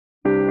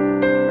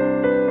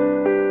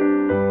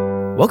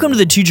Welcome to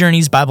the Two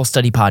Journeys Bible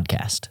Study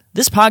Podcast.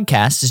 This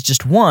podcast is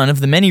just one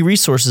of the many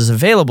resources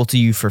available to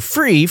you for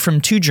free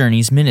from Two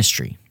Journeys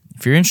Ministry.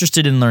 If you're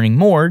interested in learning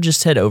more,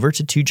 just head over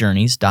to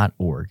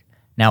twojourneys.org.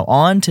 Now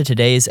on to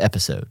today's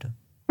episode.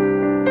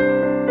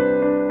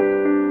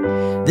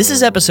 This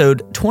is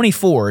episode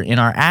 24 in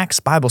our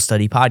Acts Bible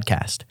Study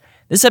Podcast.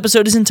 This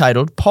episode is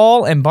entitled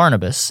Paul and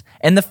Barnabas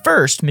and the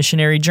First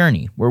Missionary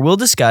Journey, where we'll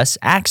discuss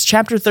Acts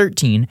chapter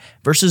 13,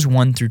 verses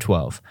 1 through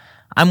 12.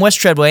 I'm Wes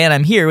Treadway, and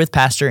I'm here with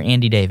Pastor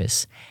Andy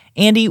Davis.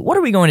 Andy, what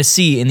are we going to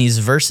see in these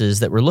verses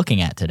that we're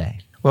looking at today?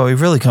 Well,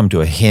 we've really come to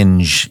a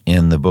hinge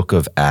in the book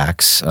of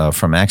Acts.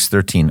 From Acts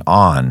 13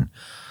 on,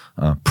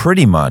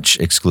 pretty much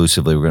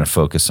exclusively we're going to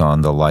focus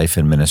on the life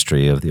and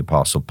ministry of the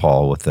Apostle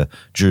Paul, with the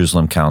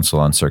Jerusalem Council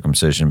on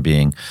Circumcision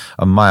being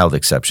a mild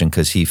exception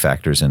because he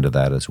factors into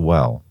that as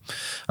well.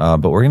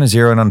 But we're going to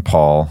zero in on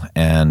Paul,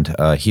 and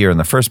here in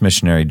the first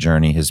missionary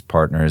journey, his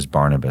partner is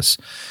Barnabas.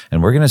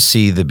 And we're going to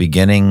see the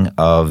beginning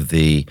of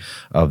the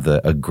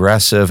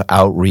aggressive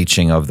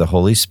outreaching of the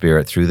Holy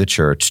Spirit through the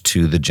church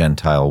to the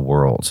Gentile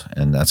world,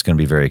 and that's going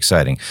to be very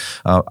exciting.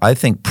 I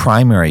think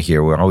primary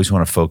here, we always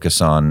want to focus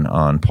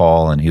on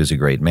Paul, and he was a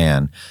great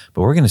man,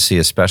 but we're going to see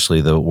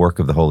especially the work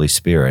of the Holy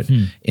Spirit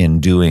in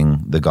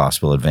doing the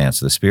gospel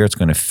advance. The Spirit's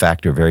going to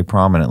factor very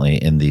prominently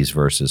in these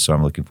verses, so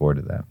I'm looking forward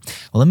to that.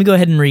 Well, let me go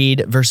ahead and read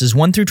verses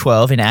 1 through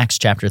 12 in Acts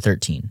chapter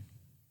 13.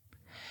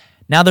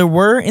 Now there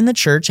were in the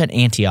church at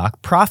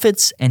Antioch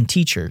prophets and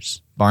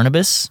teachers,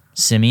 Barnabas,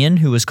 Simeon,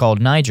 who was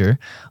called Niger,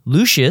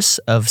 Lucius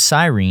of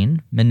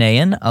Cyrene,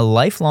 Manaen, a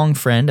lifelong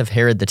friend of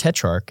Herod the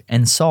Tetrarch,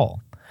 and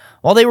Saul.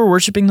 While they were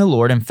worshiping the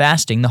Lord and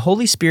fasting, the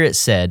Holy Spirit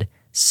said,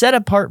 "Set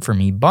apart for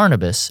me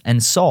Barnabas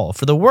and Saul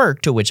for the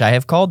work to which I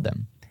have called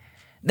them."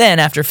 Then,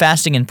 after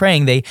fasting and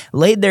praying, they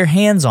laid their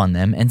hands on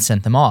them and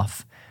sent them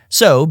off.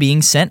 So,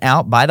 being sent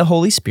out by the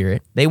Holy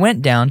Spirit, they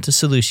went down to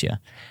Seleucia,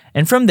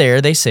 and from there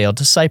they sailed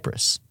to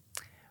Cyprus.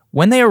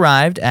 When they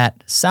arrived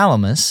at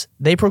Salamis,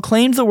 they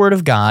proclaimed the word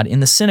of God in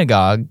the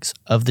synagogues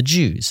of the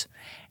Jews,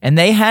 and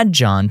they had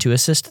John to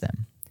assist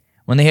them.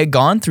 When they had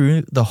gone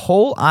through the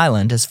whole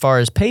island as far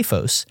as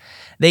Paphos,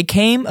 they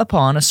came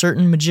upon a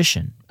certain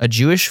magician, a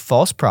Jewish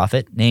false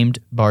prophet named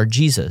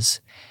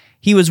Bar-Jesus.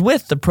 He was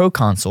with the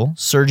proconsul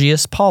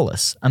Sergius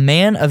Paulus, a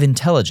man of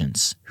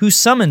intelligence, who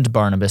summoned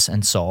Barnabas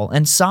and Saul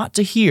and sought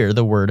to hear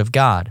the word of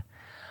God.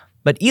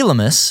 But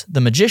Elymas,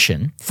 the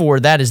magician, for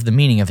that is the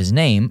meaning of his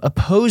name,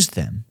 opposed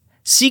them,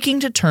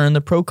 seeking to turn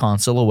the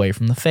proconsul away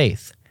from the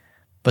faith.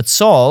 But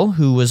Saul,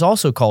 who was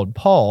also called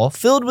Paul,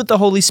 filled with the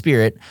Holy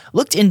Spirit,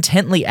 looked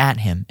intently at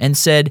him and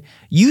said,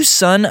 "You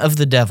son of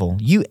the devil,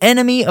 you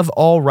enemy of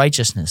all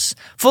righteousness,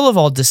 full of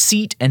all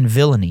deceit and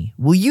villainy,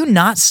 will you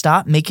not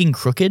stop making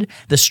crooked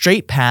the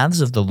straight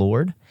paths of the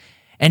Lord?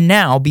 And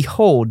now,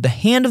 behold, the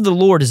hand of the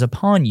Lord is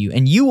upon you,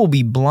 and you will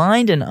be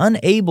blind and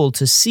unable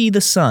to see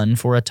the sun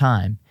for a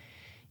time."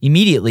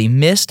 Immediately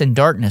mist and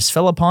darkness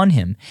fell upon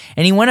him,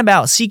 and he went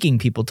about seeking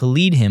people to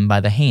lead him by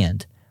the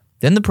hand.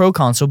 Then the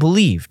proconsul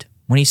believed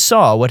when he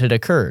saw what had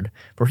occurred,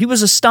 for he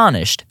was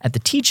astonished at the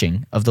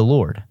teaching of the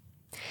Lord.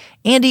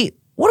 Andy,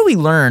 what do we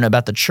learn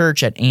about the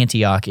church at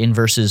Antioch in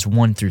verses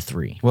 1 through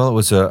 3? Well,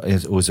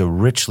 it was a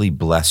richly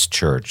blessed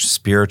church,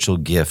 spiritual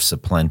gifts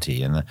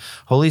aplenty, and the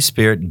Holy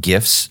Spirit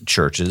gifts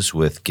churches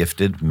with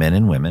gifted men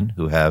and women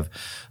who have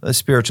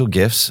spiritual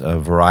gifts, a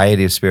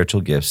variety of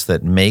spiritual gifts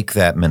that make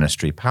that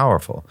ministry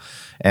powerful.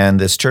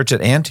 And this church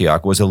at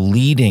Antioch was a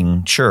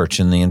leading church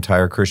in the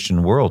entire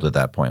Christian world at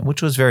that point,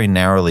 which was very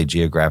narrowly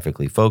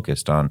geographically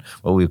focused on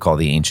what we would call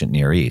the ancient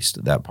Near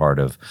East, that part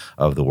of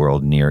the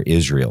world near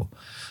Israel.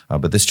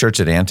 But this church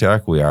at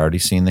Antioch, we already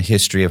seen the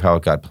history of how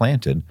it got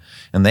planted,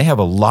 and they have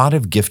a lot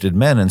of gifted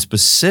men and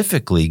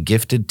specifically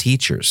gifted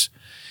teachers.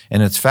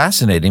 And it's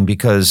fascinating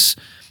because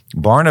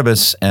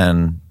Barnabas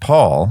and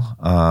Paul,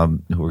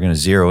 who we're going to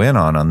zero in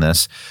on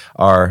this,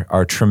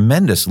 are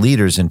tremendous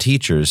leaders and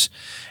teachers.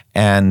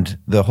 And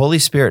the Holy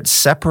Spirit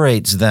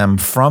separates them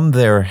from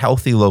their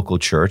healthy local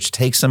church,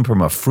 takes them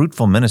from a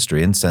fruitful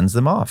ministry, and sends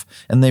them off.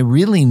 And they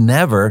really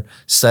never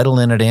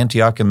settle in at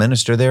Antioch and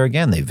minister there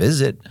again. They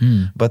visit,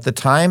 but the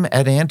time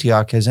at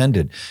Antioch has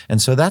ended.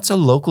 And so that's a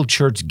local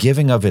church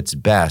giving of its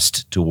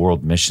best to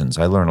world missions.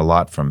 I learn a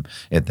lot from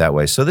it that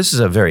way. So this is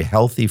a very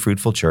healthy,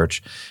 fruitful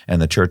church,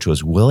 and the church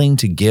was willing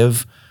to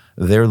give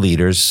their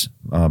leaders,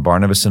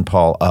 Barnabas and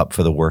Paul, up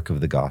for the work of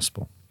the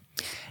gospel.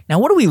 Now,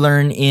 what do we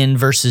learn in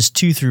verses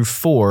 2 through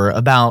 4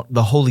 about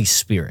the Holy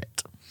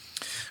Spirit?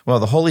 Well,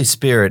 the Holy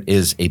Spirit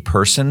is a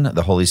person.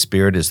 The Holy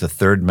Spirit is the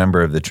third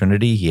member of the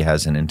Trinity. He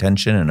has an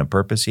intention and a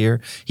purpose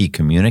here. He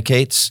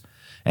communicates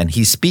and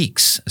he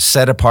speaks.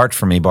 "Set apart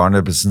for me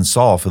Barnabas and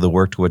Saul for the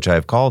work to which I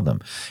have called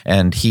them."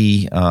 And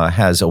he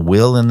has a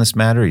will in this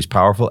matter. He's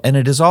powerful. And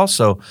it is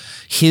also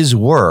his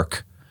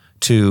work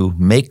to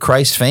make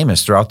Christ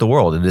famous throughout the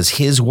world. It is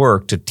his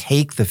work to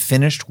take the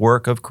finished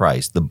work of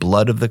Christ, the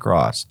blood of the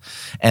cross,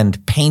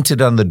 and paint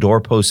it on the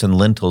doorposts and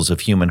lintels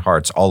of human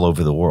hearts all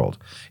over the world.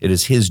 It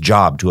is his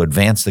job to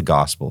advance the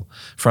gospel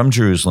from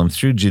Jerusalem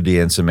through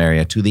Judea and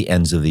Samaria to the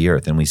ends of the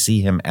earth. And we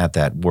see him at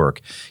that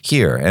work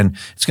here. And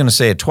it's going to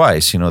say it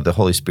twice. The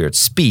Holy Spirit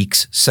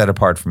speaks, set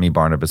apart for me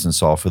Barnabas and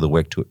Saul for the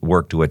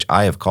work to which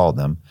I have called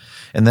them.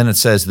 And then it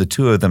says the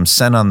two of them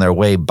sent on their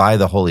way by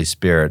the Holy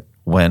Spirit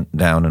went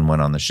down and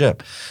went on the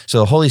ship. So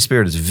the Holy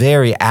Spirit is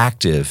very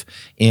active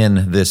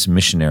in this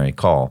missionary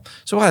call.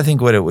 So I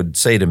think what it would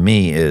say to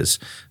me is,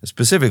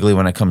 specifically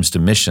when it comes to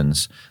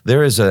missions,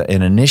 there is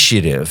an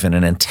initiative and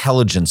an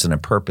intelligence and a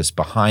purpose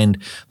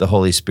behind the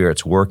Holy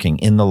Spirit's working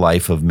in the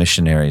life of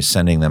missionaries,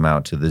 sending them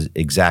out to the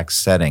exact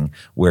setting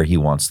where he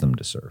wants them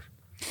to serve.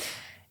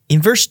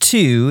 In verse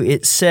 2,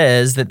 it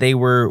says that they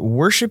were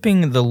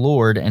worshiping the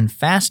Lord and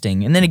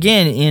fasting. And then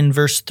again in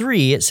verse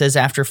 3, it says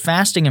after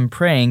fasting and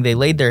praying, they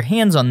laid their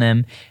hands on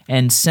them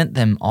and sent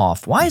them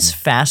off. Why is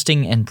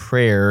fasting and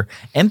prayer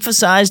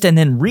emphasized and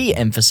then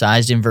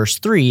re-emphasized in verse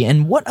 3?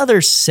 And what other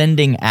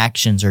sending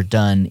actions are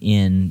done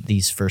in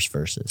these first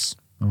verses?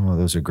 Oh,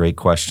 those are great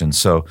questions.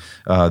 So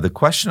the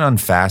question on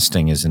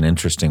fasting is an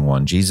interesting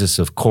one. Jesus,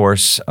 of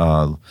course,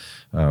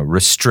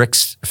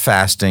 restricts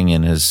fasting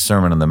in his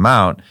Sermon on the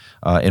Mount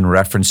in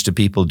reference to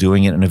people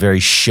doing it in a very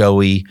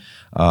showy,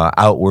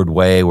 outward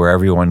way where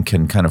everyone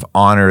can kind of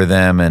honor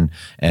them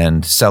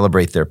and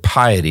celebrate their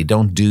piety.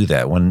 Don't do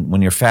that.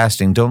 When you're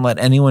fasting, don't let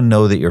anyone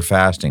know that you're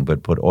fasting,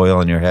 but put oil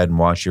on your head and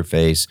wash your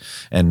face,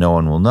 and no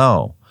one will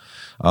know.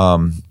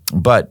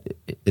 But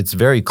it's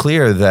very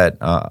clear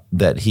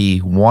that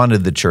he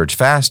wanted the church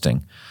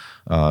fasting.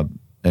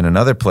 In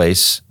another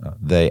place,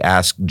 they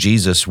asked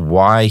Jesus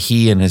why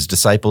he and his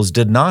disciples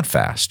did not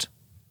fast.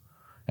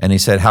 And he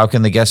said, how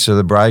can the guests of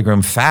the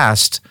bridegroom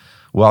fast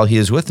while he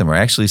is with them? Or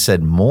actually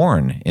said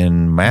mourn.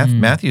 In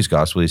Matthew's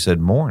gospel, he said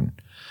mourn.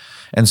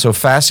 And so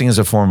fasting is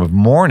a form of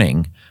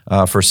mourning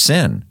for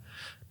sin.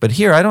 But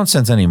here, I don't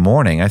sense any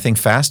mourning. I think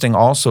fasting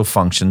also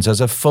functions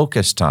as a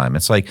focus time.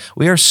 It's like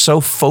we are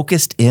so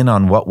focused in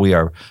on what we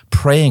are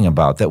praying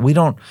about that we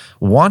don't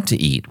want to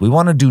eat. We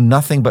want to do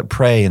nothing but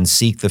pray and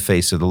seek the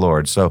face of the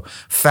Lord. So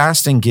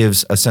fasting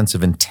gives a sense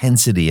of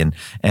intensity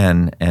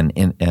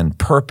and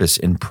purpose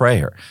in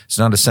prayer. It's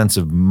not a sense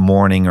of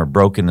mourning or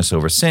brokenness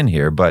over sin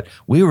here, but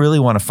we really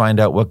want to find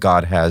out what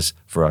God has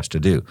for us to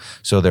do.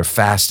 So they're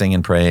fasting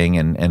and praying,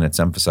 and it's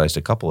emphasized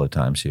a couple of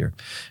times here.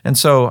 And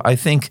so I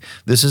think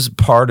this is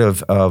part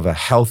of a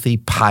healthy,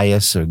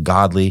 pious, or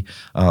godly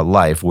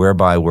life,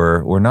 whereby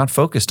we're not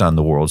focused on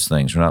the world's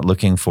things. We're not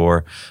looking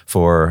for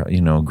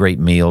great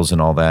meals and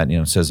all that.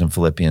 It says in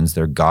Philippians,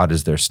 their God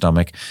is their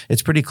stomach.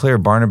 It's pretty clear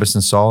Barnabas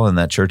and Saul in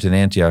that church in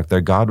Antioch, their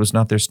God was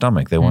not their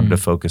stomach. They wanted to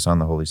focus on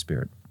the Holy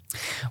Spirit.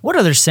 What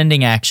other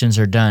sending actions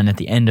are done at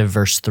the end of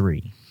verse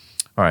 3?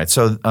 All right,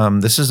 so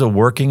this is a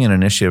working and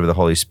initiative of the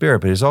Holy Spirit,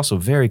 but he's also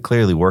very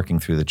clearly working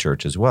through the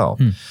church as well.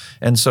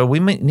 And so we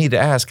need to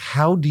ask,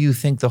 how do you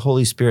think the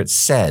Holy Spirit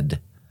said,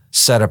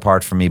 set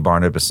apart for me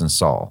Barnabas and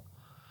Saul?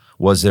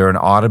 Was there an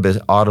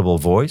audible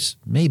voice?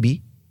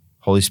 Maybe.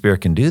 Holy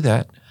Spirit can do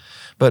that.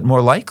 But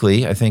more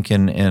likely, I think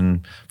in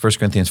 1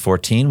 Corinthians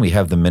 14, we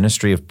have the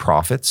ministry of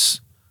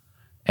prophets.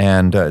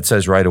 And it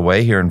says right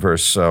away here in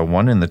verse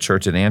 1, in the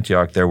church at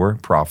Antioch, there were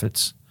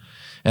prophets.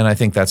 And I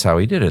think that's how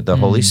he did it. The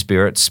Holy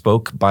Spirit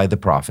spoke by the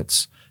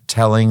prophets,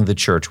 telling the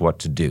church what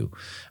to do.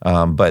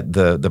 But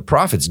the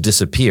prophets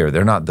disappear.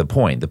 They're not the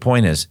point. The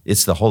point is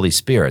it's the Holy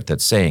Spirit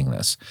that's saying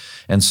this.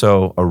 And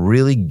so a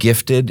really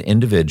gifted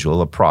individual,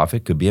 a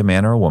prophet, could be a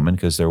man or a woman,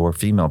 because there were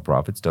female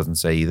prophets, doesn't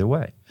say either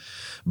way.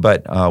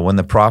 But when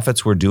the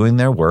prophets were doing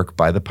their work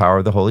by the power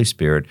of the Holy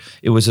Spirit,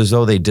 it was as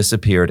though they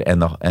disappeared,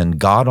 and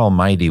God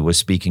Almighty was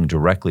speaking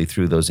directly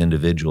through those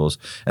individuals.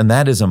 And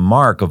that is a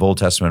mark of Old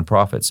Testament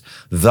prophets.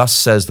 Thus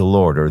says the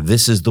Lord, or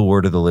this is the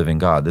word of the living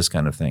God, this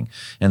kind of thing.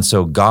 And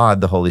so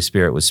God, the Holy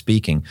Spirit, was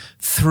speaking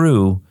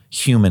through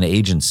human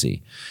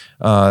agency.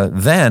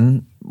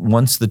 Then,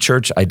 once the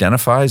church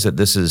identifies that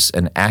this is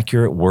an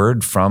accurate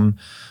word from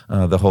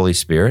the Holy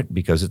Spirit,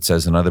 because it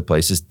says in other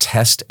places,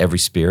 test every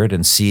spirit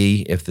and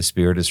see if the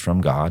spirit is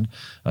from God.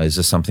 Is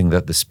this something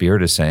that the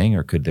Spirit is saying,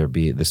 or could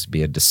this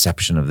be a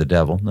deception of the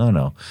devil?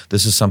 No.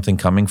 This is something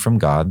coming from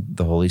God,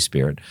 the Holy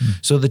Spirit.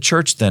 So the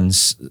church then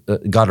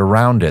got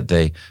around it.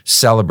 They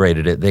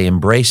celebrated it. They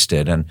embraced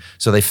it. And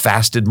so they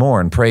fasted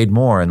more and prayed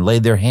more and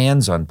laid their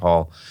hands on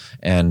Paul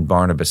and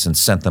Barnabas and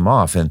sent them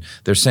off. And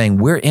they're saying,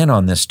 we're in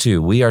on this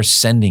too. We are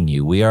sending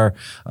you. We are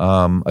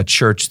a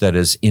church that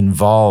is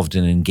involved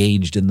and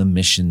engaged in the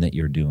mission that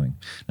you're doing.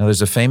 Now,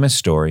 there's a famous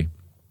story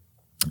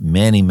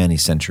many, many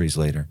centuries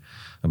later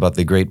about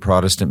the great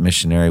Protestant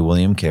missionary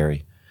William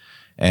Carey.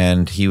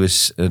 And he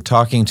was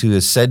talking to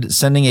his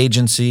sending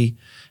agency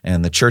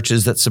and the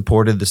churches that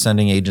supported the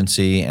sending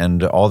agency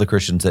and all the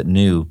Christians that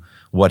knew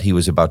what he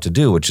was about to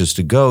do, which is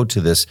to go to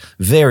this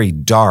very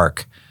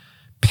dark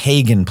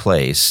pagan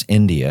place,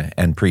 India,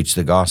 and preach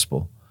the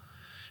gospel.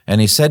 And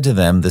he said to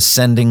them, the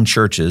sending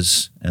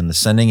churches and the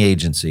sending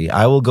agency,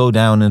 I will go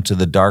down into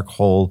the dark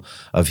hole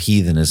of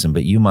heathenism,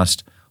 but you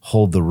must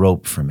hold the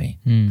rope for me.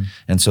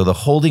 And so the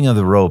holding of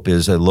the rope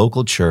is a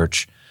local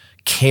church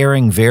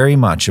caring very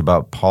much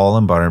about Paul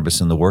and Barnabas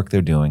and the work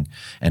they're doing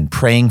and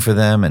praying for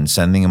them and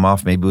sending them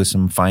off maybe with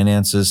some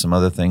finances, some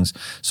other things.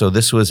 So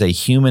this was a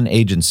human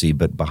agency,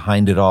 but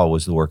behind it all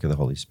was the work of the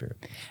Holy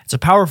Spirit. It's a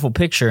powerful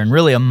picture and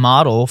really a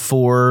model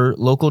for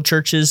local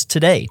churches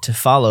today to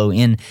follow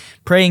in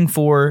praying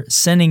for,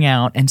 sending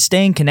out, and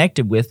staying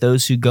connected with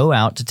those who go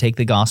out to take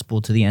the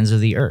gospel to the ends of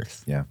the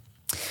earth. Yeah.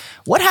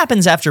 What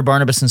happens after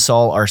Barnabas and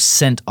Saul are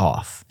sent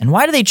off? And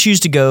why do they choose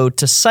to go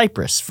to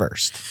Cyprus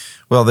first?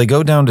 Well, they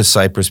go down to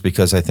Cyprus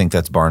because I think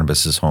that's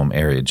Barnabas' home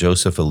area.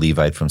 Joseph, a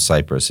Levite from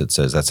Cyprus, it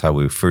says that's how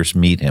we first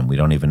meet him. We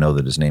don't even know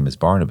that his name is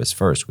Barnabas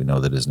first. We know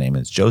that his name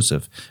is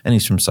Joseph, and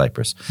he's from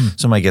Cyprus.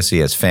 So my guess he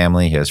has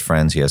family, he has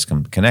friends, he has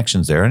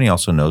connections there, and he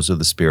also knows of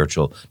the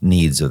spiritual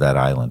needs of that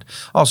island.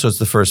 Also, it's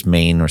the first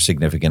main or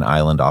significant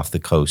island off the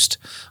coast,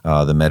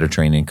 the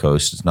Mediterranean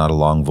coast. It's not a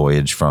long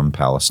voyage from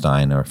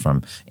Palestine or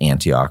from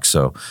Antioch.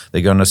 So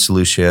they go into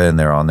Seleucia, and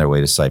they're on their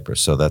way to Cyprus.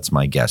 So that's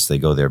my guess. They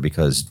go there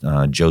because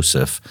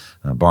Joseph,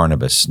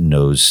 Barnabas,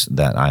 knows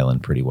that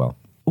island pretty well.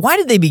 Why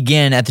did they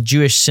begin at the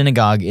Jewish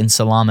synagogue in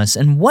Salamis,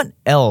 and what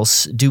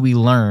else do we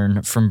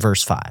learn from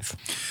verse 5?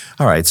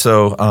 All right,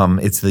 so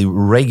it's the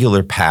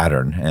regular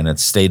pattern, and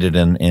it's stated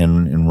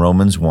in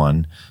Romans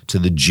 1, to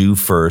the Jew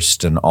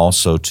first and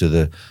also to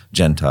the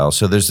Gentile.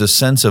 So there's this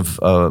sense of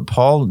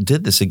Paul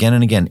did this again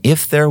and again.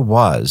 If there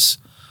was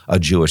a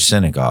Jewish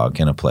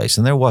synagogue in a place,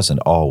 and there wasn't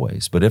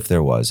always, but if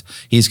there was,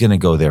 he's going to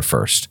go there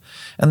first.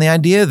 And the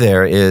idea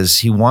there is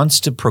he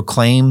wants to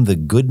proclaim the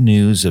good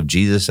news of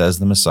Jesus as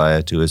the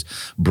Messiah to his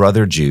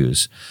brother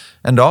Jews.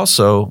 And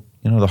also,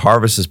 the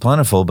harvest is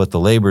plentiful, but the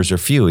laborers are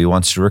few. He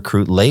wants to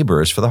recruit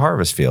laborers for the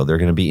harvest field. They're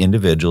going to be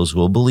individuals who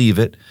will believe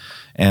it,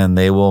 and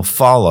they will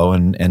follow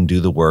and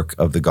do the work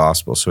of the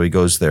gospel. So he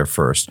goes there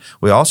first.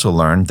 We also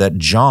learned that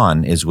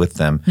John is with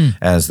them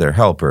as their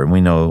helper. And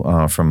we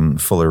know from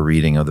fuller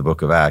reading of the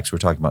book of Acts, we're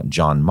talking about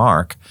John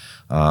Mark,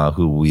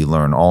 who we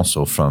learn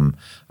also from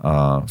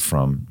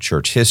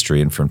church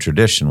history and from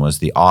tradition, was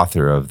the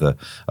author of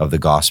the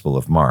Gospel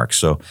of Mark.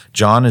 So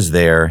John is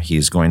there;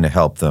 he's going to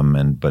help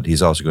them, but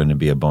he's also going to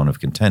be a bone of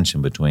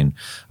contention between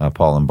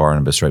Paul and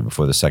Barnabas right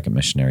before the second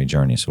missionary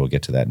journey. So we'll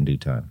get to that in due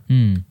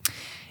time.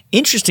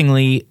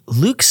 Interestingly,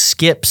 Luke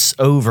skips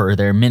over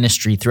their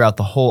ministry throughout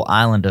the whole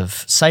island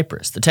of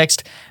Cyprus. The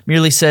text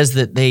merely says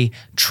that they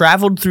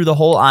traveled through the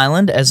whole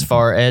island as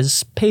far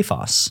as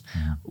Paphos.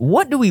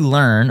 What do we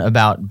learn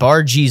about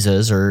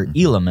Bar-Jesus or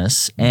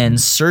Elymas and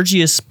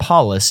Sergius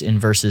Paulus in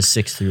verses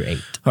 6 through 8?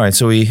 All right,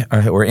 so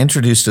we're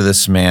introduced to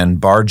this man,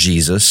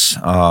 Bar-Jesus,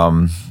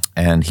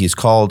 and he's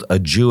called a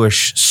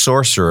Jewish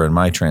sorcerer in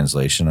my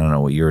translation. I don't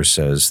know what yours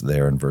says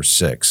there in verse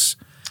 6.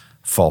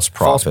 False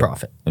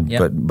prophet.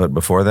 Yep. But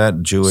before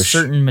that, Jewish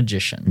certain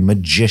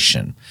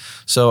magician.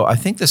 So I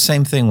think the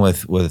same thing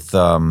with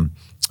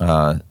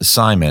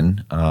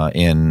Simon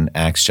in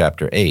Acts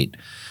chapter 8.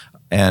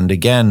 And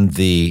again,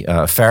 the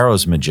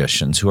Pharaoh's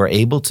magicians who are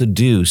able to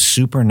do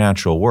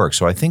supernatural work.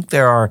 So I think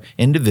there are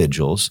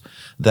individuals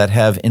that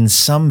have in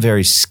some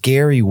very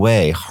scary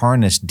way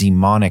harnessed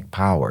demonic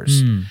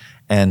powers.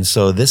 And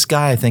so this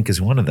guy, I think, is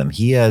one of them.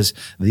 He has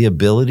the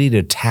ability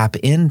to tap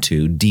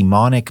into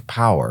demonic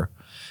power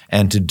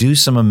and to do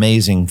some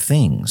amazing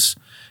things.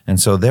 And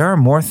so there are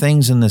more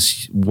things in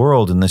this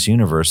world, in this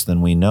universe,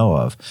 than we know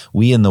of.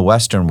 We in the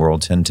Western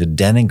world tend to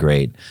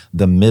denigrate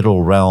the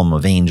middle realm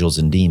of angels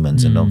and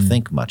demons and don't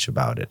think much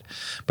about it.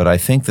 But I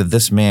think that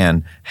this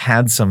man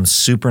had some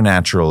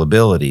supernatural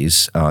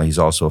abilities. He's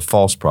also a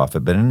false prophet,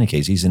 but in any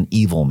case, he's an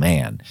evil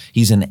man.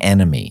 He's an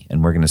enemy,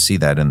 and we're going to see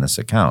that in this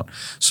account.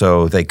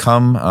 So they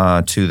come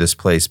to this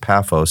place,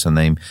 Paphos, and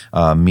they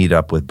meet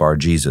up with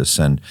Bar-Jesus,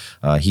 and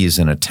he's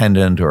an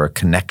attendant or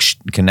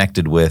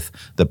connected with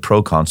the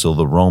proconsul,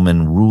 the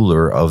Roman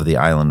ruler of the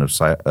island of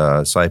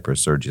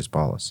Cyprus, Sergius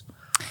Paulus.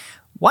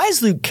 Why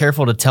is Luke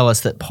careful to tell us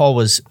that Paul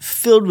was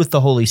filled with the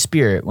Holy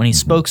Spirit when he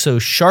spoke so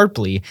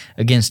sharply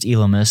against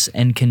Elymas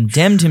and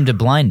condemned him to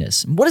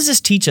blindness? What does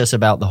this teach us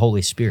about the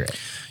Holy Spirit?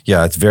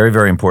 Yeah, it's very,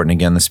 very important.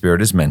 Again, the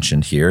Spirit is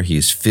mentioned here.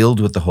 He's filled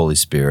with the Holy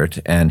Spirit,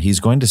 and he's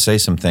going to say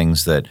some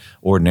things that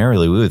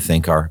ordinarily we would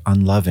think are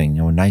unloving.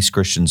 Nice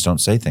Christians don't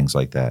say things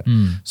like that.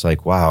 It's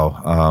like,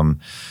 wow,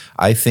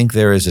 I think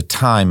there is a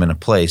time and a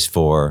place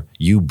for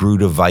you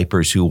brood of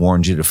vipers who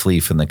warned you to flee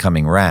from the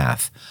coming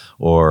wrath.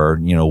 Or,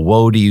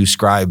 woe to you,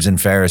 scribes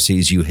and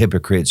Pharisees, you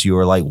hypocrites, you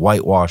are like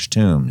whitewashed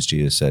tombs,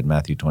 Jesus said,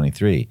 Matthew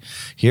 23.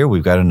 Here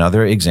we've got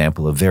another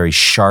example of very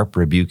sharp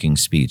rebuking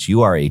speech.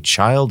 You are a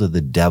child of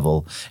the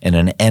devil and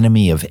an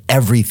enemy of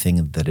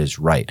everything that is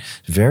right.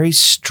 Very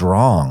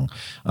strong,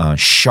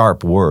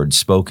 sharp words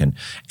spoken,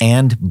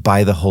 and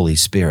by the Holy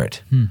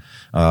Spirit.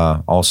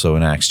 Also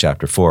in Acts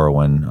chapter 4,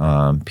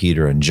 when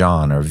Peter and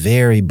John are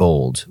very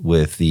bold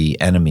with the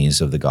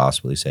enemies of the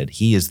gospel, he said,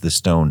 "He is the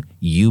stone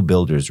you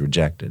builders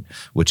rejected,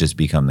 which has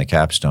become the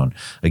capstone."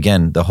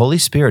 Again, the Holy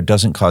Spirit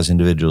doesn't cause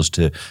individuals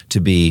to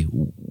be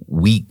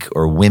weak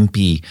or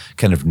wimpy,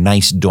 kind of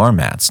nice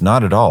doormats.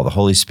 Not at all. The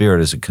Holy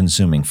Spirit is a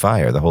consuming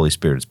fire. The Holy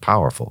Spirit is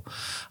powerful.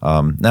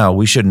 Now,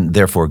 we shouldn't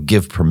therefore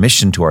give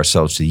permission to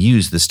ourselves to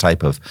use this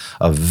type of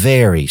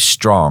very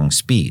strong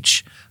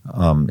speech.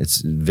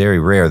 It's very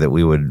rare that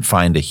we would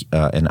find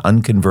an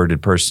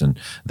unconverted person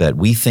that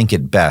we think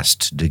it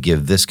best to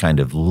give this kind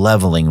of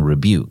leveling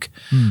rebuke.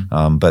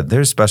 But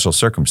there's special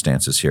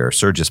circumstances here.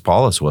 Sergius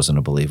Paulus wasn't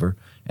a believer,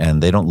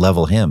 and they don't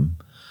level him.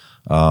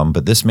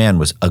 But this man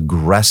was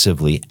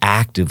aggressively,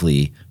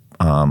 actively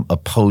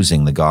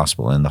opposing the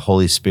gospel, and the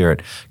Holy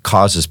Spirit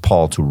causes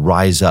Paul to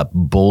rise up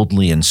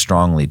boldly and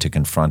strongly to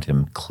confront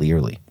him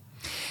clearly.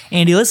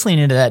 Andy, let's lean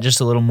into that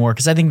just a little more,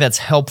 because I think that's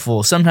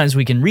helpful. Sometimes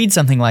we can read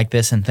something like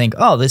this and think,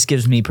 oh, this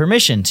gives me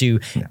permission to,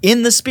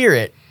 in the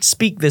Spirit,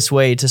 speak this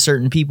way to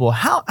certain people.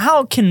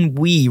 How can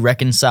we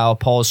reconcile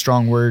Paul's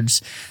strong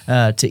words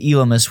to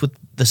Elymas with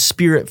the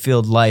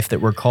Spirit-filled life that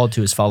we're called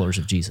to as followers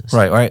of Jesus?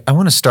 Right. I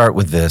want to start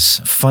with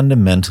this.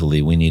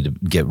 Fundamentally, we need to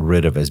get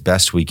rid of, as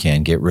best we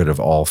can, get rid of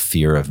all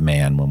fear of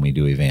man when we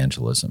do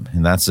evangelism.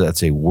 And that's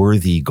a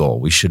worthy goal.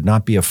 We should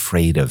not be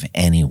afraid of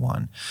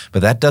anyone.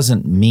 But that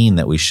doesn't mean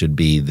that we should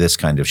be this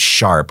kind of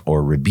sharp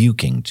or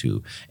rebuking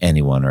to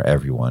anyone or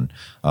everyone.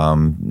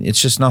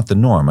 It's just not the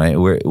norm.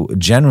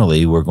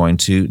 We're going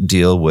to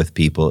deal with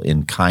people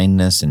in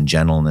kindness and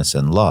gentleness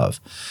and love.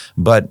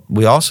 But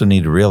we also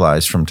need to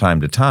realize from time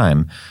to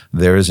time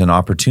there is an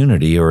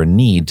opportunity or a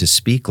need to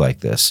speak like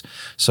this.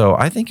 So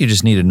I think you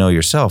just need to know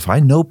yourself. I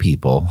know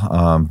people,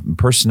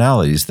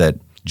 personalities that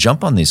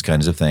jump on these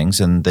kinds of things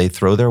and they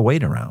throw their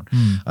weight around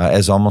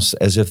as almost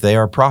as if they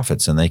are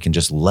prophets and they can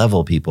just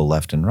level people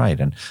left and right.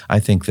 And I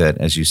think that,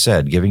 as you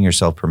said, giving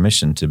yourself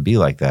permission to be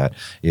like that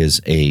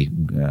is a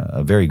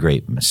very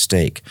great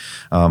mistake.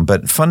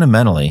 But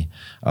fundamentally,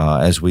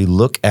 as we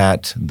look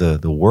at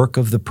the work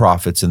of the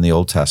prophets in the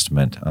Old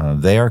Testament,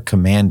 they are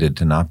commanded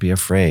to not be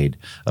afraid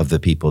of the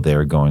people they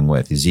are going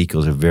with.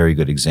 Ezekiel's a very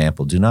good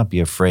example. Do not be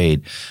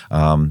afraid,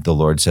 the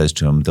Lord says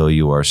to him, though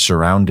you are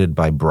surrounded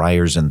by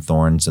briars and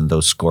thorns and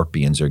those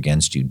scorpions are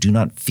against you. Do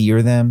not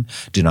fear them.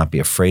 Do not be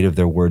afraid of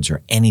their words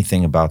or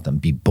anything about them.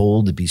 Be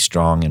bold, be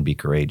strong, and be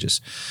courageous.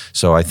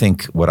 So I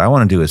think what I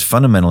want to do is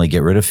fundamentally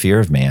get rid of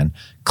fear of man,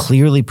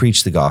 clearly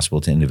preach the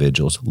gospel to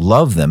individuals,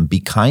 love them, be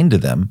kind to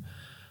them,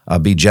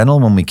 be gentle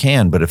when we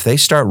can, but if they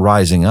start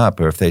rising up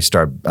or if they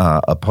start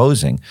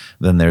opposing,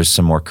 then there's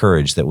some more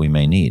courage that we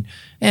may need.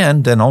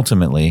 And then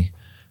ultimately,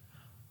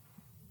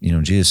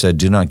 Jesus said,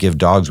 do not give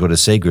dogs what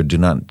is sacred. Do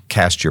not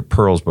cast your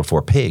pearls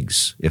before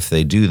pigs. If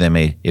you do,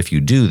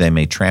 they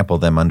may trample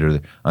them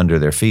under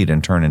their feet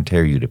and turn and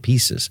tear you to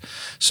pieces.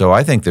 So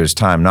I think there's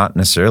time not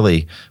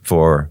necessarily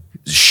for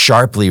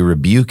sharply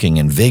rebuking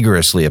and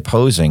vigorously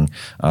opposing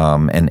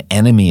an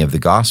enemy of the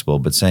gospel,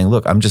 but saying,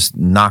 look, I'm just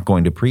not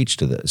going to preach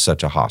to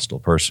such a hostile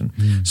person.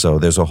 So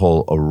there's a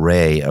whole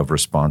array of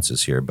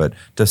responses here. But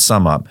to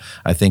sum up,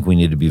 I think we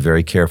need to be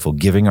very careful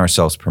giving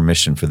ourselves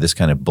permission for this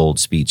kind of bold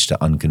speech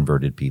to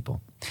unconverted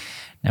people.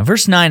 Now,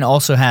 verse 9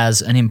 also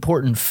has an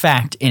important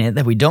fact in it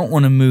that we don't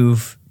want to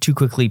move too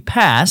quickly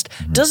past.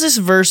 Does this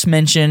verse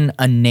mention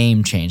a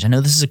name change? I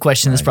know this is a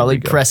question that's probably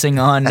pressing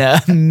on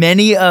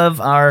many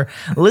of our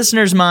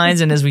listeners'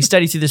 minds, and as we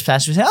study through this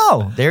passage, we say,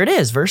 oh, there it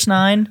is, verse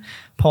 9,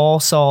 Paul,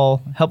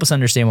 Saul. Help us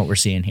understand what we're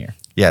seeing here.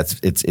 Yeah,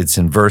 it's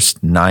in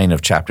verse 9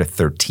 of chapter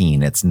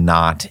 13. It's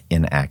not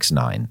in Acts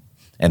 9.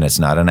 And it's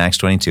not in Acts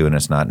 22, and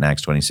it's not in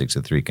Acts 26,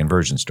 the 3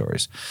 conversion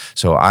stories.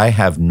 So I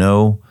have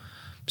no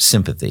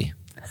sympathy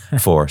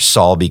for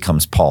Saul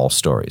becomes Paul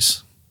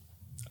stories.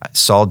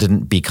 Saul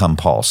didn't become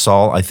Paul.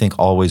 Saul, I think,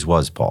 always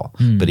was Paul.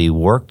 But he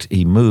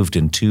moved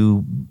in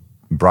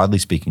broadly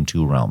speaking,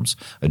 two realms,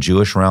 a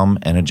Jewish realm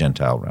and a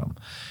Gentile realm.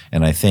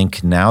 And I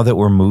think now that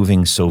we're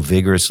moving so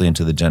vigorously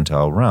into the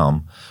Gentile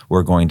realm,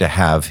 we're going to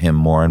have him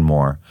more and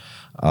more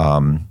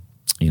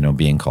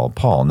being called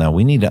Paul. Now,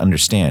 we need to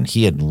understand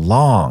he had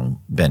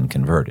long been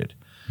converted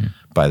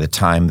by the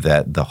time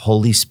that the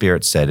Holy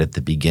Spirit said at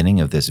the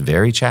beginning of this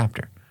very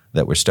chapter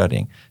that we're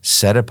studying,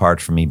 set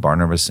apart for me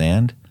Barnabas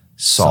and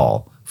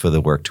Saul for the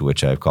work to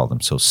which I have called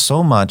him.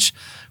 So much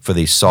for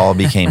the Saul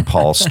became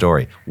Paul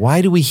story.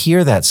 Why do we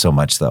hear that so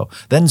much, though?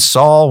 Then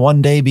Saul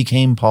one day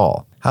became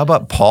Paul. How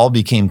about Paul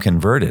became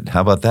converted?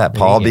 How about that?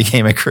 Paul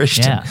became a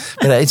Christian. Yeah.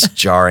 But it's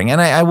jarring.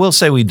 And I will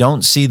say we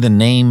don't see the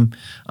name,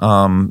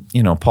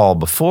 Paul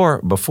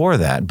before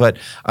that. But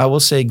I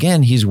will say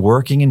again, he's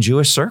working in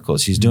Jewish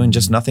circles. He's doing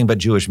just nothing but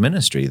Jewish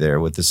ministry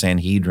there with the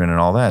Sanhedrin and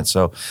all that.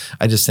 So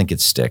I just think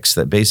it sticks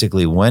that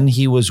basically when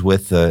he was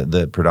with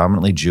the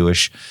predominantly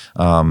Jewish,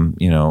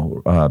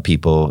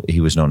 people,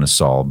 he was known as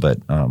Saul. But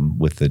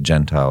with the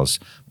Gentiles,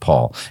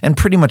 Paul. And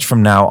pretty much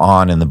from now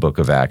on in the book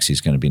of Acts,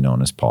 he's going to be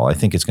known as Paul. I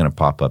think it's going to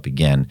pop up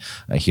again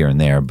here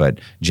and there, but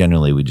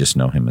generally we just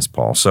know him as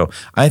Paul. So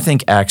I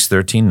think Acts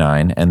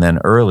 13:9, and then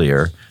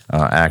earlier,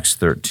 Acts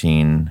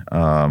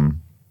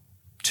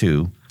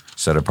 13:2,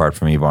 set apart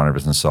from me,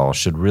 Barnabas and Saul,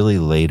 should really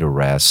lay to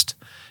rest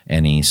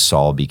any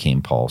Saul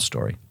became Paul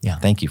story. Yeah.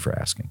 Thank you for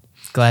asking.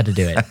 Glad to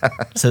do it.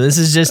 So this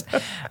is just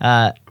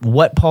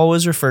what Paul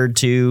was referred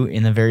to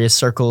in the various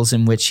circles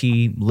in which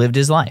he lived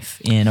his life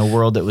in a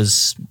world that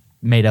was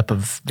made up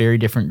of very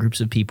different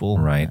groups of people.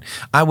 Right.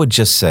 I would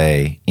just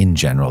say, in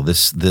general,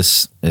 this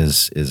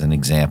is an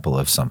example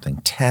of something.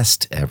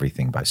 Test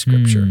everything by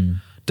Scripture.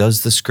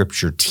 Does the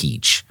Scripture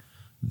teach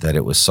that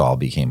it was Saul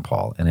became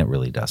Paul? And it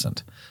really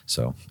doesn't.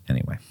 So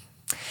anyway.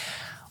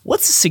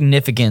 What's the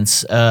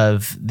significance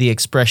of the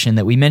expression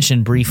that we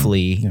mentioned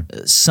briefly,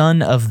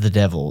 son of the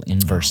devil, in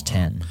verse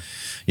 10?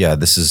 Yeah,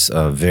 this is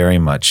very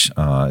much,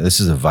 this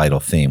is a vital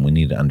theme. We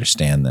need to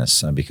understand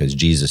this because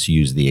Jesus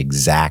used the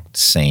exact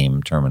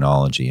same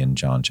terminology in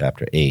John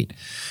chapter 8.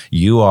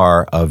 You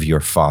are of your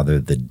father,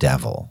 the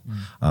devil.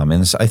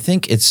 And I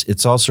think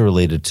it's also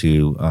related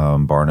to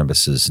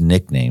Barnabas's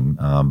nickname.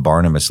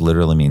 Barnabas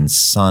literally means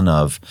son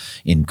of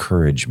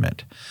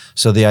encouragement.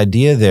 So the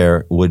idea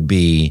there would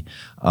be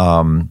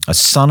a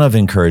son of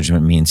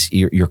encouragement means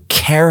you're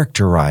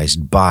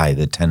characterized by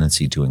the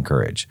tendency to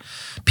encourage.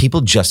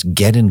 People just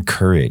get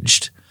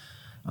encouraged,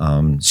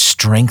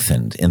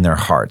 strengthened in their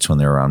hearts when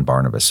they're around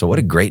Barnabas. So what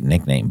a great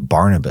nickname,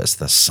 Barnabas,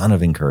 the son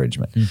of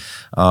encouragement.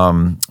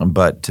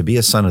 But to be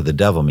a son of the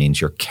devil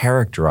means you're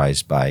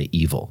characterized by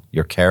evil.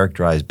 You're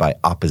characterized by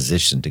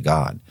opposition to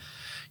God.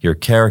 You're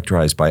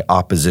characterized by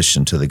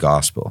opposition to the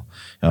gospel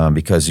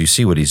because you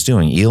see what he's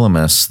doing.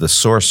 Elymas, the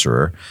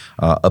sorcerer,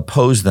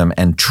 opposed them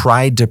and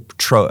tried to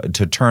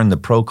turn the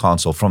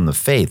proconsul from the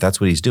faith.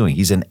 That's what he's doing.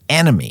 He's an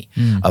enemy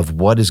of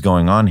what is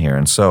going on here.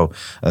 And so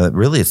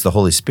really it's the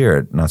Holy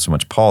Spirit, not so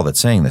much Paul,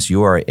 that's saying this.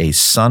 You are a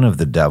son of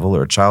the devil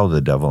or a child of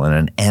the devil and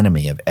an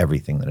enemy of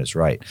everything that is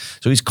right.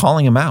 So he's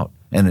calling him out.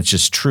 And it's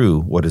just true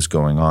what is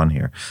going on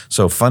here.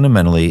 So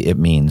fundamentally, it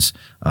means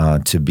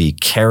to be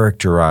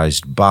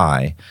characterized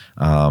by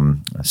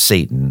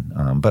Satan.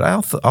 But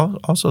I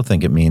also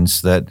think it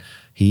means that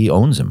he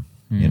owns him.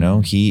 You know,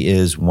 he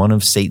is one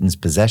of Satan's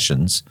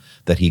possessions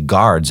that he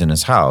guards in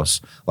his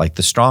house, like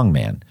the strong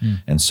man.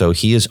 And so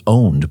he is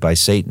owned by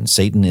Satan.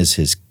 Satan is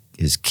his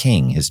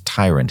king, his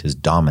tyrant, his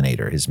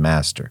dominator, his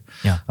master.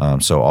 Yeah.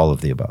 So all of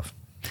the above.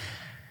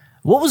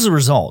 What was the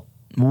result?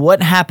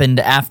 What happened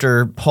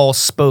after Paul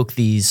spoke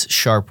these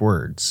sharp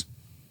words?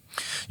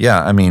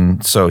 Yeah, I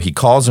mean, so he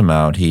calls him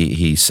out.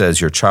 He says,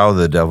 you're a child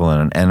of the devil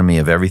and an enemy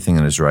of everything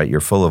that is right.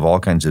 You're full of all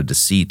kinds of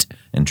deceit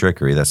and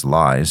trickery. That's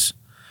lies.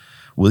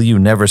 Will you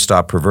never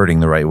stop perverting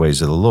the right ways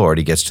of the Lord?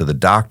 He gets to the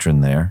doctrine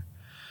there.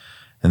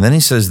 And then he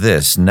says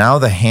this, now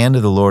the hand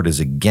of the Lord is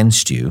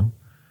against you.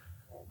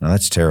 Now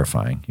that's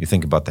terrifying. You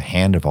think about the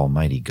hand of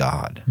Almighty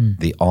God,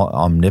 the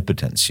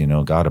omnipotence. You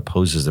know, God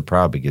opposes the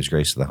proud but gives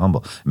grace to the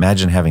humble.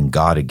 Imagine having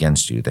God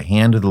against you. The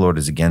hand of the Lord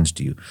is against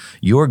you.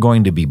 You are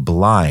going to be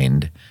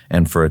blind,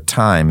 and for a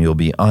time you'll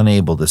be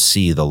unable to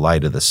see the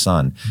light of the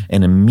sun.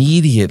 And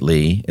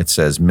immediately, it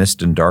says,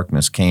 mist and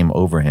darkness came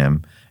over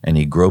him, and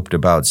he groped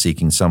about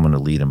seeking someone to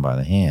lead him by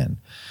the hand.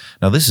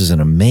 Now, this is an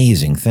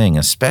amazing thing,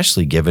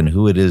 especially given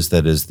who it is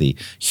that is the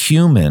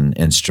human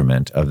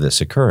instrument of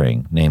this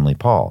occurring, namely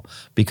Paul,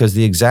 because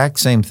the exact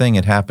same thing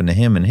had happened to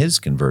him in his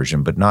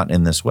conversion, but not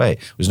in this way.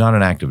 It was not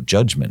an act of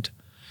judgment.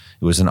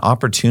 It was an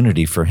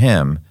opportunity for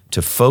him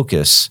to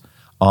focus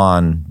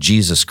on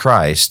Jesus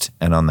Christ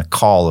and on the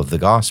call of the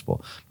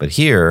gospel. But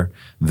here,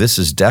 this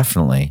is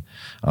definitely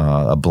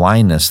a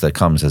blindness that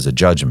comes as a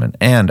judgment,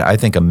 and I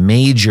think a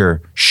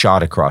major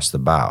shot across the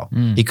bow.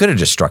 He could have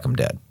just struck him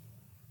dead.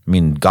 I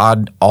mean,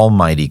 God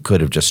Almighty could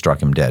have just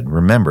struck him dead.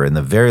 Remember, in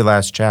the very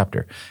last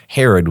chapter,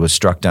 Herod was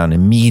struck down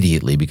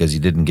immediately because he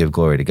didn't give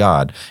glory to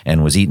God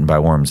and was eaten by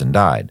worms and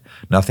died.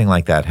 Nothing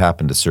like that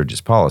happened to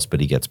Sergius Paulus, but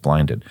he gets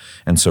blinded.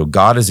 And so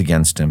God is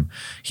against him.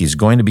 He's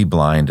going to be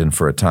blind and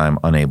for a time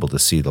unable to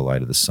see the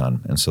light of the sun.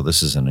 And so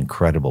this is an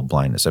incredible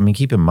blindness. I mean,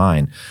 keep in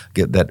mind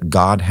that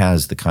God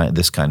has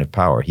this kind of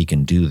power. He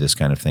can do this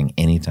kind of thing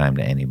anytime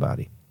to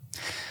anybody.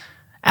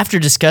 After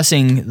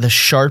discussing the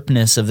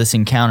sharpness of this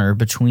encounter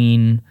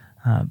between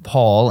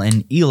Paul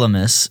and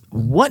Elymas,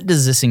 what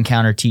does this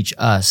encounter teach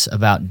us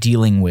about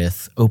dealing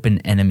with open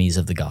enemies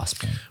of the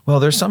gospel? Well,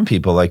 there's some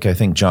people, like I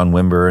think John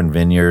Wimber and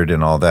Vineyard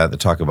and all that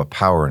talk about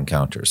power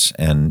encounters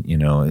and, you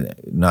know,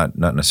 not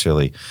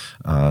necessarily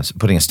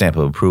putting a stamp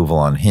of approval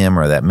on him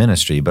or that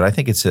ministry, but I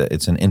think it's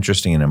an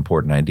interesting and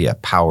important idea,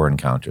 power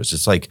encounters.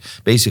 It's like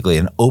basically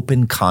an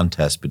open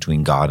contest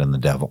between God and the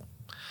devil.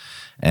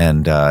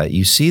 And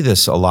you see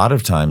this a lot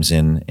of times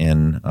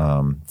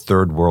in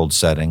third world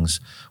settings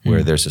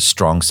where there's a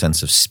strong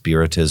sense of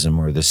spiritism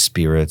or the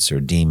spirits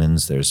or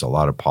demons. There's a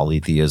lot of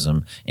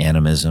polytheism,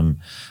 animism,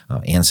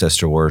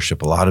 ancestor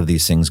worship, a lot of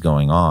these things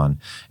going on.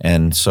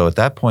 And so at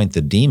that point,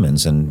 the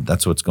demons, and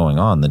that's what's going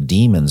on, the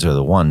demons are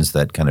the ones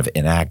that kind of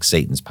enact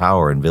Satan's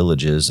power in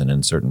villages and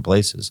in certain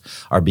places,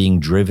 are being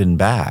driven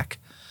back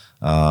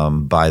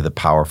by the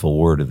powerful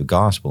word of the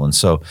gospel. And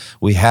so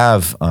we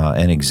have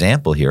an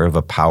example here of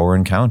a power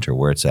encounter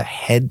where it's a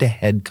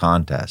head-to-head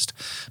contest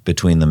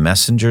between the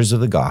messengers of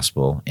the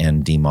gospel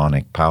and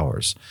demonic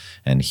powers.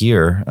 And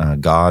here,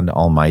 God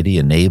Almighty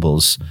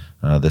enables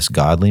this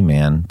godly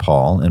man,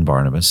 Paul and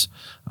Barnabas,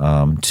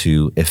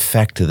 to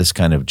effect this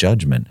kind of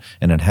judgment.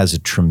 And it has a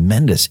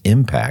tremendous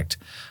impact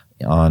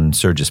on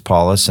Sergius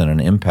Paulus and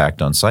an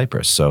impact on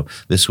Cyprus. So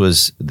this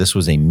was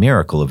a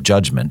miracle of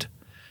judgment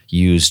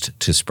used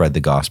to spread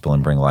the gospel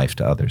and bring life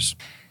to others.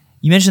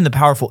 You mentioned the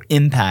powerful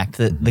impact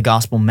that the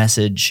gospel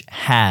message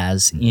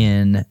has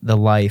in the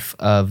life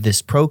of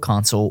this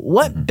proconsul.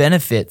 What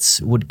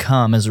benefits would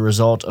come as a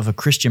result of a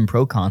Christian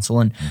proconsul,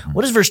 and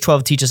what does verse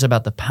 12 teach us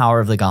about the power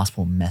of the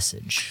gospel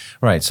message?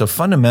 Right. So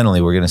fundamentally,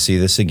 we're going to see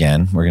this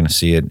again. We're going to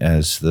see it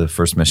as the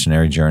first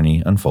missionary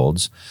journey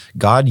unfolds.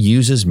 God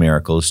uses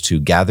miracles to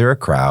gather a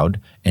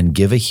crowd and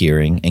give a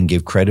hearing and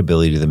give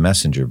credibility to the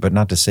messenger, but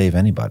not to save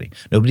anybody.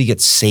 Nobody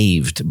gets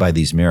saved by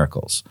these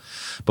miracles.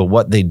 But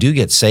what they do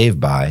get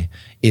saved by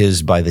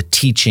is by the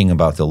teaching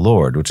about the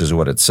Lord, which is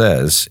what it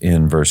says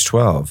in verse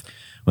 12.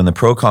 When the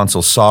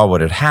proconsul saw what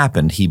had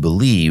happened, he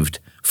believed,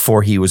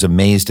 for he was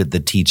amazed at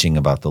the teaching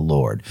about the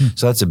Lord.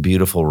 So that's a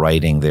beautiful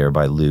writing there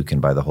by Luke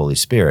and by the Holy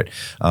Spirit.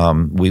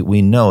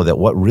 We know that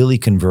what really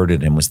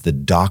converted him was the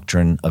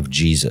doctrine of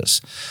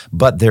Jesus.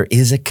 But there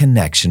is a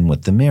connection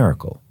with the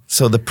miracle.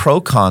 So the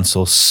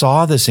proconsul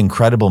saw this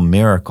incredible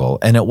miracle,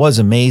 and it was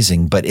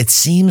amazing, but it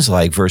seems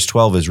like verse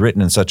 12 is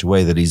written in such a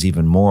way that he's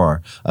even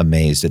more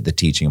amazed at the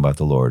teaching about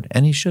the Lord,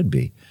 and he should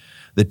be.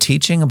 The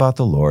teaching about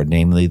the Lord,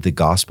 namely the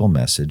gospel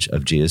message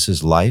of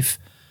Jesus' life,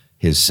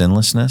 his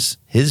sinlessness,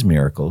 his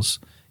miracles,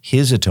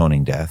 his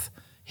atoning death,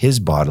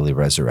 his bodily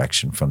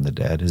resurrection from the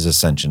dead, his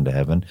ascension to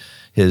heaven,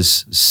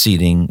 his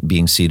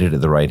being seated at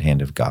the right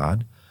hand of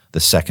God, the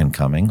second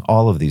coming,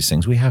 all of these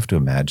things. We have to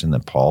imagine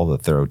that Paul, the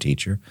thorough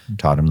teacher,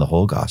 taught him the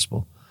whole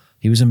gospel.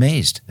 He was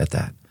amazed at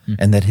that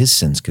and that his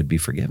sins could be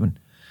forgiven,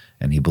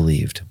 and he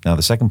believed. Now,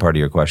 the second part of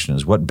your question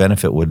is, what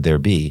benefit would there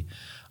be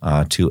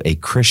to a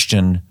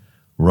Christian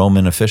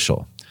Roman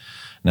official?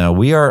 Now,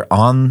 we are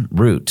en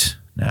route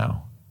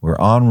now. We're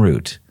en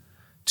route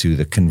to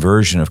the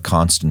conversion of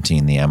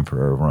Constantine, the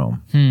emperor of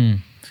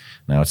Rome.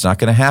 Now, it's not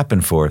going to happen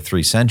for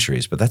 3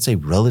 centuries, but that's a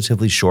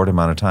relatively short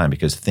amount of time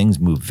because things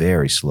moved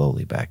very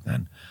slowly back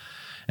then.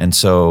 And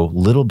so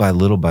little by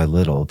little by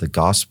little, the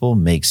gospel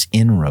makes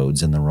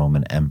inroads in the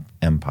Roman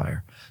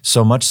Empire,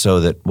 so much so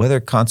that whether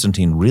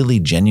Constantine really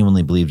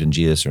genuinely believed in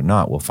Jesus or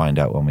not, we'll find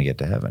out when we get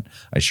to heaven.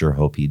 I sure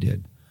hope he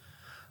did.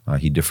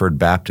 He deferred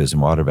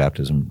water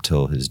baptism,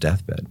 till his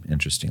deathbed,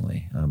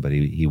 interestingly. But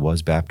he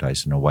was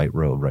baptized in a white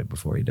robe right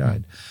before he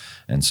died.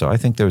 And so I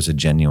think there was a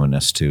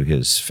genuineness to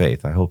his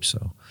faith. I hope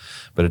so.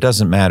 But it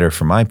doesn't matter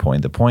from my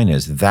point. The point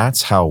is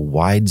that's how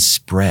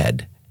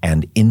widespread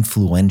and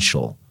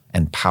influential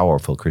and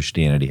powerful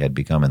Christianity had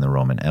become in the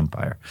Roman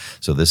Empire.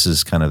 So this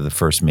is kind of the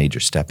first major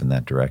step in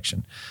that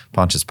direction.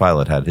 Pontius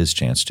Pilate had his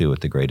chance too with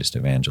the greatest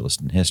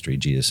evangelist in history,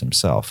 Jesus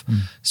himself,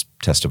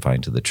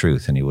 testifying to the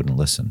truth, and he wouldn't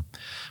listen.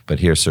 But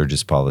here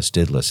Sergius Paulus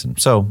did listen.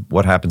 So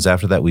what happens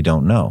after that, we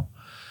don't know.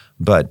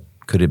 But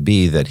could it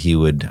be that he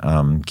would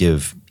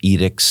give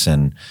edicts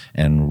and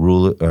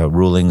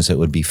rulings that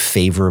would be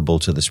favorable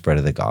to the spread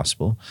of the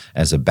gospel?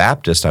 As a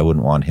Baptist, I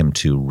wouldn't want him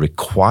to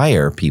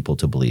require people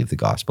to believe the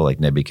gospel, like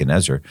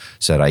Nebuchadnezzar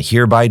said, I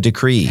hereby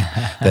decree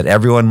that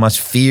everyone must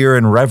fear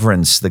and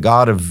reverence the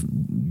God of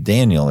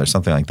Daniel, or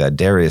something like that.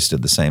 Darius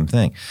did the same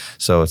thing.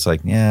 So it's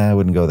like, I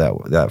wouldn't go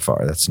that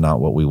far. That's not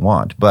what we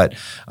want. But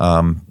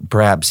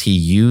perhaps he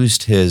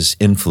used his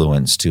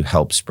influence to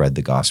help spread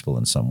the gospel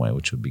in some way,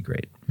 which would be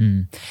great.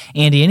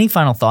 Andy, any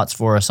final thoughts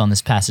for us on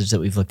this passage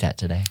that we've looked at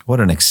today? What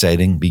an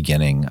exciting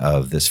beginning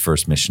of this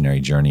first missionary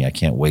journey. I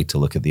can't wait to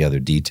look at the other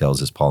details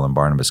as Paul and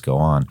Barnabas go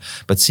on.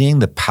 But seeing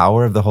the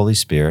power of the Holy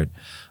Spirit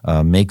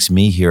makes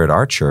me here at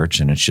our church,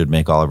 and it should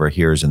make all of our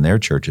hearers in their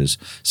churches,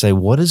 say,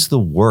 what is the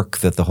work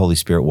that the Holy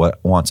Spirit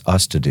wants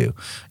us to do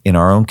in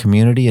our own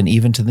community and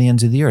even to the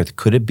ends of the earth?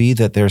 Could it be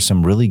that there's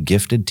some really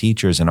gifted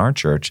teachers in our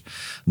church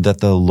that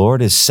the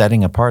Lord is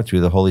setting apart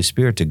through the Holy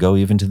Spirit to go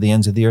even to the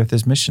ends of the earth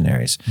as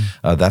missionaries?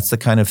 That's the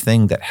kind of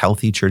thing that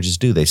healthy churches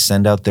do. They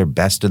send out their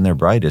best and their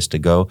brightest to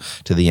go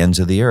to the ends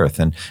of the earth.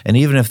 And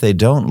even if they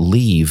don't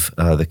leave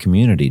the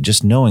community,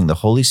 just knowing the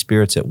Holy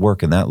Spirit's at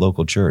work in that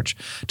local church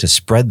to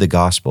spread the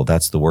gospel,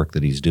 that's the work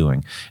that he's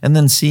doing. And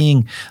then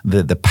seeing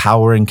the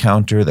power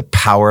encounter, the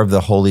power of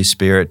the Holy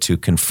Spirit to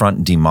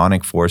confront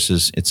demonic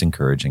forces, it's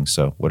encouraging.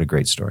 So what a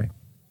great story.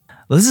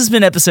 Well, this has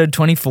been episode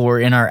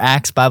 24 in our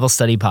Acts Bible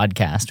Study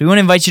podcast. We want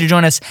to invite you to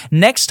join us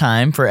next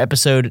time for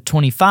episode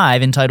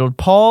 25 entitled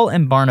Paul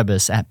and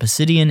Barnabas at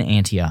Pisidian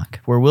Antioch,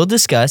 where we'll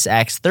discuss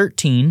Acts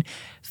 13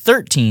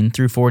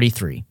 through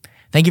 43.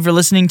 Thank you for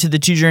listening to the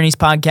Two Journeys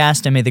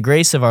podcast, and may the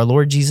grace of our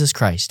Lord Jesus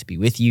Christ be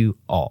with you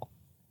all.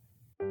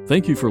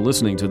 Thank you for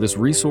listening to this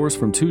resource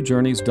from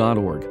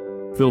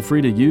twojourneys.org. Feel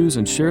free to use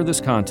and share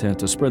this content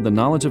to spread the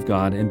knowledge of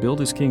God and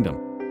build His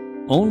kingdom.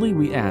 Only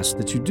we ask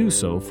that you do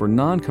so for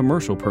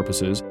non-commercial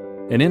purposes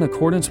and in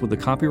accordance with the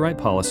copyright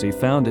policy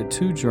found at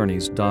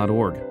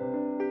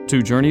twojourneys.org.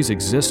 Two Journeys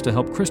exists to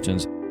help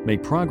Christians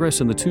make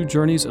progress in the two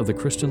journeys of the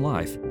Christian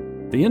life,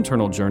 the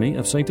internal journey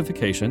of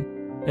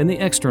sanctification and the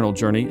external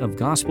journey of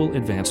gospel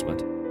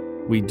advancement.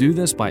 We do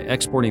this by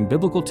exporting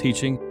biblical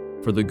teaching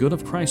for the good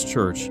of Christ's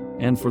church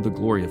and for the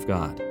glory of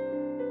God.